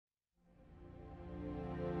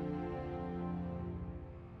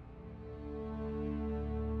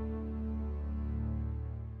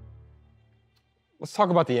Let's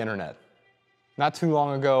talk about the internet. Not too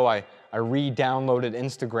long ago, I re-downloaded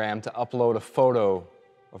Instagram to upload a photo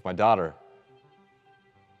of my daughter,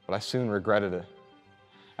 but I soon regretted it.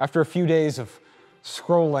 After a few days of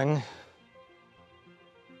scrolling,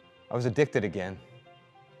 I was addicted again.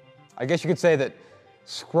 I guess you could say that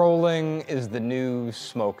scrolling is the new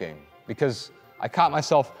smoking, because I caught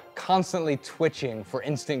myself constantly twitching for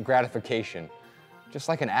instant gratification, just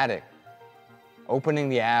like an addict. Opening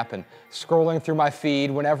the app and scrolling through my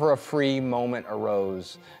feed whenever a free moment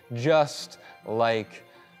arose, just like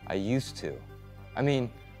I used to. I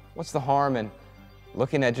mean, what's the harm in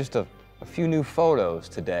looking at just a few new photos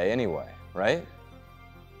today anyway, right?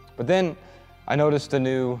 But then I noticed a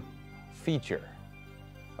new feature.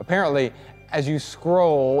 Apparently, as you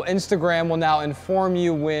scroll, Instagram will now inform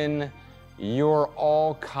you when you're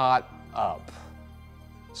all caught up.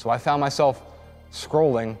 So I found myself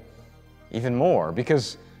scrolling even more,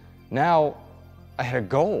 because now I had a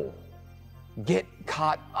goal: get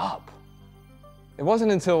caught up. It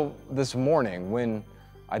wasn't until this morning, when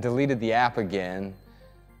I deleted the app again,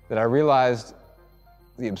 that I realized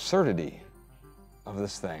the absurdity of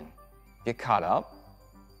this thing. Get caught up?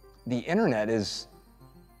 The internet is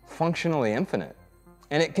functionally infinite,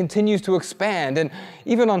 and it continues to expand. And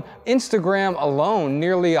even on Instagram alone,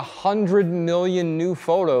 nearly 100 million new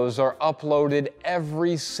photos are uploaded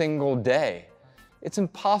every single day. It's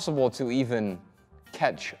impossible to even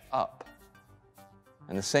catch up.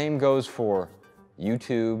 And the same goes for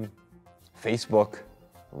YouTube, Facebook,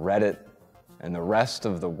 Reddit, and the rest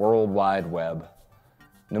of the World Wide Web.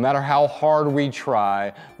 No matter how hard we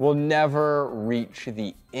try, we'll never reach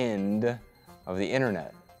the end of the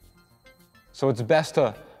internet. So it's best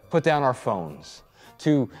to put down our phones,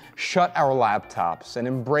 to shut our laptops and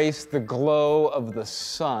embrace the glow of the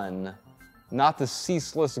sun, not the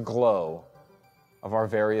ceaseless glow of our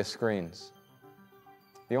various screens.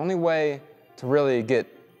 The only way to really get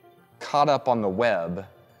caught up on the web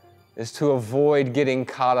is to avoid getting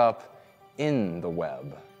caught up in the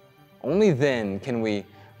web. Only then can we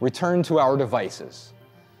return to our devices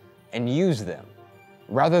and use them,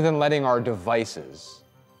 rather than letting our devices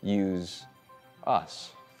use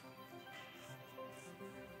us.